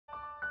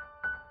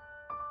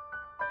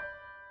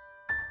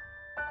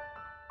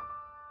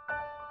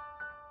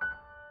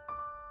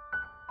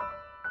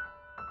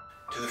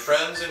To the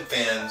friends and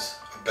fans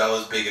of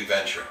Bella's Big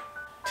Adventure,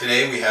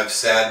 today we have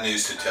sad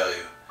news to tell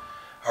you.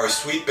 Our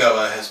sweet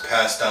Bella has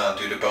passed on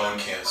due to bone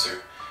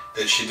cancer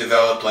that she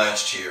developed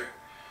last year.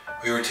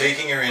 We were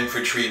taking her in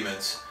for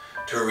treatments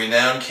to a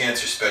renowned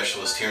cancer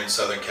specialist here in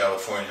Southern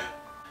California.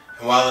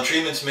 And while the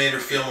treatments made her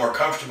feel more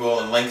comfortable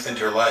and lengthened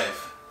her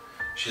life,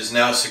 she has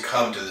now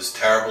succumbed to this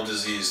terrible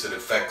disease that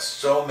affects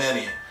so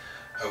many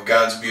of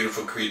God's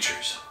beautiful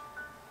creatures.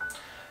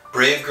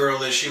 Brave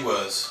girl as she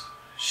was,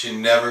 she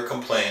never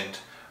complained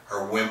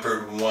or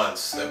whimpered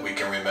once that we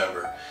can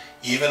remember,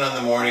 even on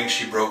the morning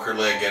she broke her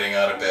leg getting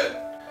out of bed.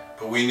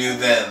 But we knew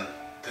then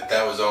that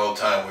that was all the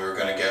time we were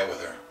going to get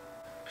with her.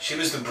 She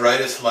was the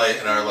brightest light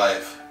in our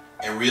life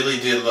and really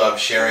did love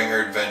sharing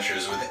her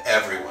adventures with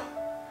everyone.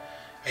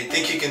 I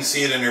think you can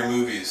see it in her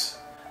movies,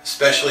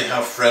 especially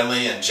how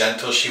friendly and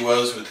gentle she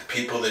was with the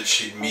people that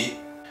she'd meet.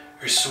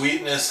 Her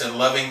sweetness and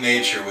loving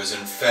nature was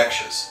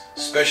infectious,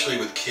 especially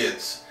with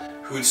kids,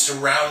 who would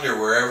surround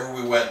her wherever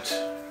we went.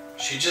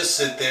 She'd just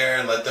sit there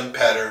and let them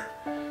pet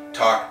her,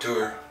 talk to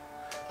her,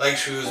 like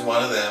she was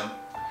one of them.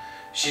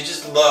 She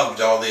just loved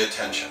all the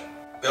attention.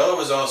 Bella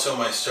was also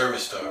my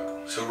service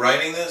dog, so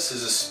writing this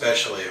is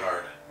especially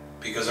hard,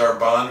 because our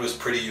bond was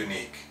pretty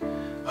unique.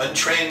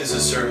 Untrained as a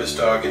service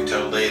dog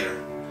until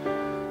later,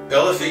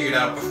 Bella figured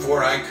out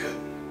before I could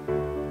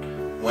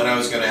when I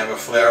was going to have a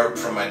flare-up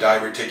from my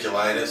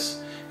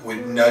diverticulitis and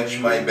would nudge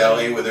my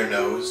belly with her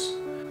nose.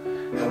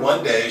 And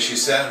one day she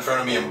sat in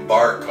front of me and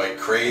barked like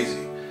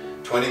crazy.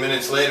 20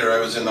 minutes later I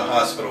was in the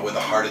hospital with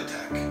a heart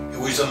attack. It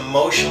was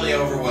emotionally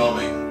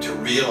overwhelming to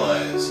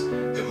realize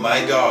that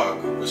my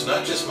dog was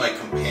not just my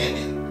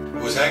companion,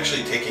 it was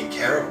actually taking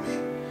care of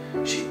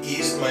me. She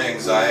eased my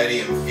anxiety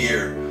and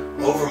fear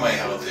over my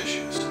health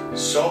issues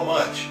so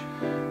much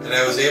that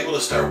I was able to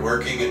start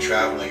working and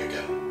traveling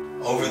again.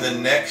 Over the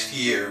next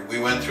year, we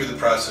went through the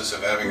process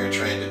of having her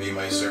trained to be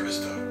my service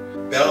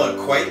dog.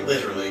 Bella quite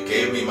literally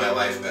gave me my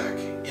life back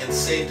and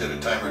saved it a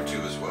time or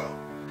two as well.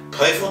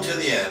 Playful to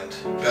the end,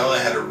 Bella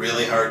had a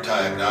really hard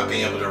time not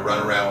being able to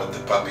run around with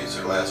the puppies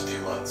her last few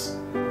months.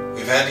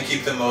 We've had to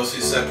keep them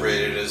mostly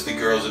separated as the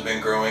girls have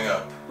been growing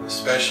up,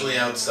 especially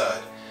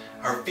outside.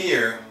 Our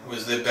fear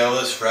was that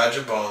Bella's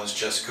fragile bones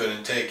just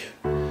couldn't take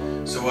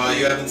it. So while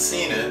you haven't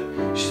seen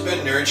it, she's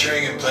been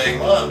nurturing and playing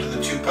mom to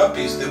the two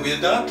puppies that we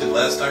adopted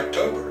last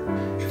October.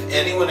 If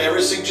anyone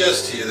ever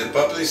suggests to you that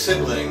puppy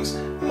siblings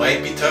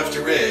might be tough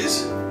to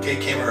raise, take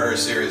him or her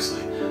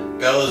seriously.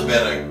 Bella's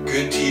been a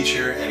good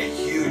teacher and a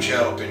huge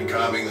help in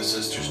calming the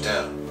sisters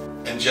down.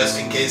 And just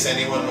in case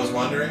anyone was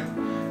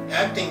wondering,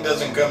 acting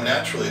doesn't come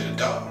naturally to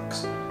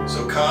dogs,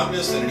 so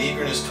calmness and an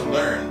eagerness to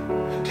learn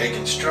and take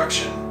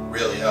instruction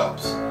really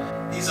helps.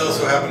 These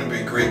also happen to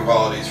be great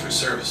qualities for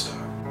service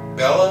dogs.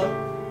 Bella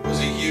was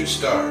a huge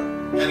star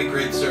and a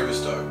great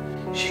service dog.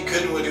 She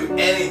couldn't do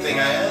anything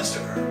I asked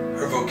of her.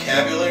 Her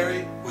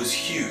vocabulary was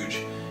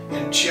huge,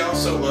 and she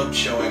also loved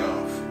showing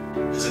off.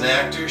 As an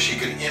actor, she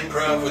could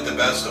improv with the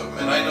best of them,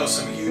 and I know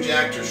some huge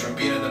actors from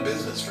being in the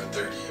business for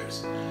 30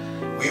 years.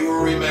 We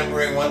were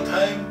remembering one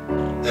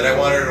time that I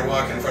wanted her to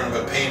walk in front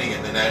of a painting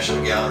in the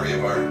National Gallery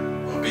of Art.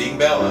 Well, being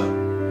Bella,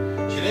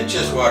 she didn't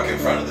just walk in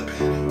front of the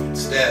painting.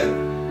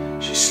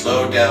 Instead, she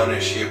slowed down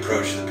as she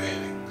approached the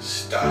painting,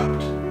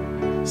 stopped,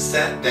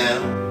 sat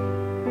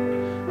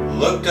down,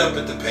 looked up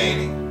at the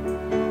painting,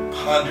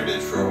 pondered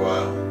it for a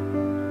while,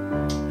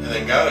 and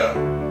then got up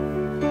and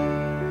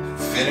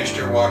finished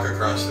her walk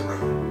across the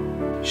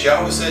room. She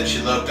always said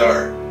she loved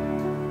art.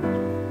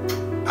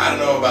 I don't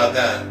know about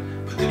that,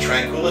 but the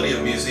tranquility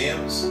of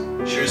museums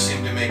sure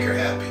seemed to make her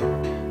happy.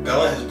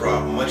 Bella has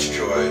brought much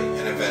joy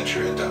and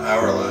adventure into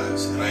our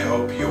lives, and I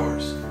hope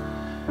yours.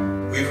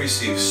 We've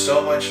received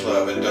so much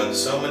love and done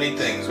so many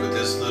things with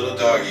this little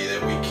doggie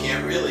that we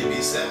can't really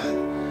be sad.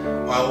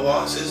 While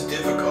loss is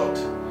difficult,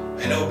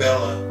 I know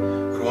Bella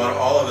would want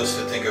all of us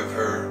to think of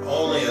her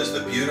only as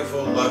the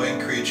beautiful, loving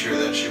creature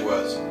that she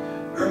was.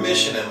 Her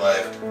mission in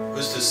life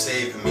was to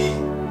save me,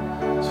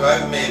 so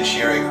I've made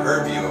sharing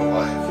her view of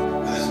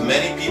life with as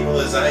many people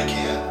as I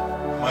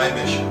can my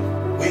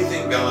mission. We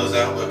think Bella's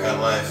outlook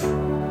on life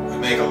would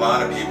make a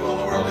lot of people in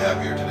the world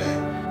happier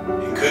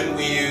today. And couldn't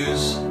we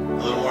use a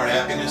little more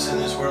happiness in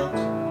this world?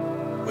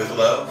 With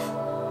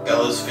love,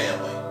 Bella's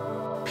family.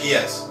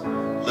 P.S.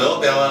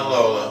 Lil Bella and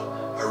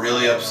Lola are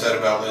really upset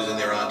about losing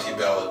their Auntie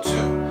Bella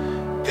too.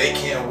 They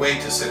can't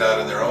wait to set out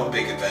on their own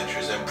big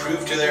adventures and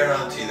prove to their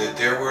auntie that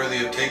they're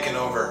worthy of taking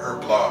over her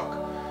blog.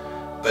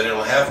 But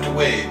it'll have to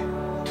wait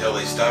until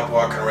they stop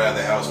walking around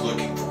the house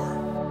looking for her.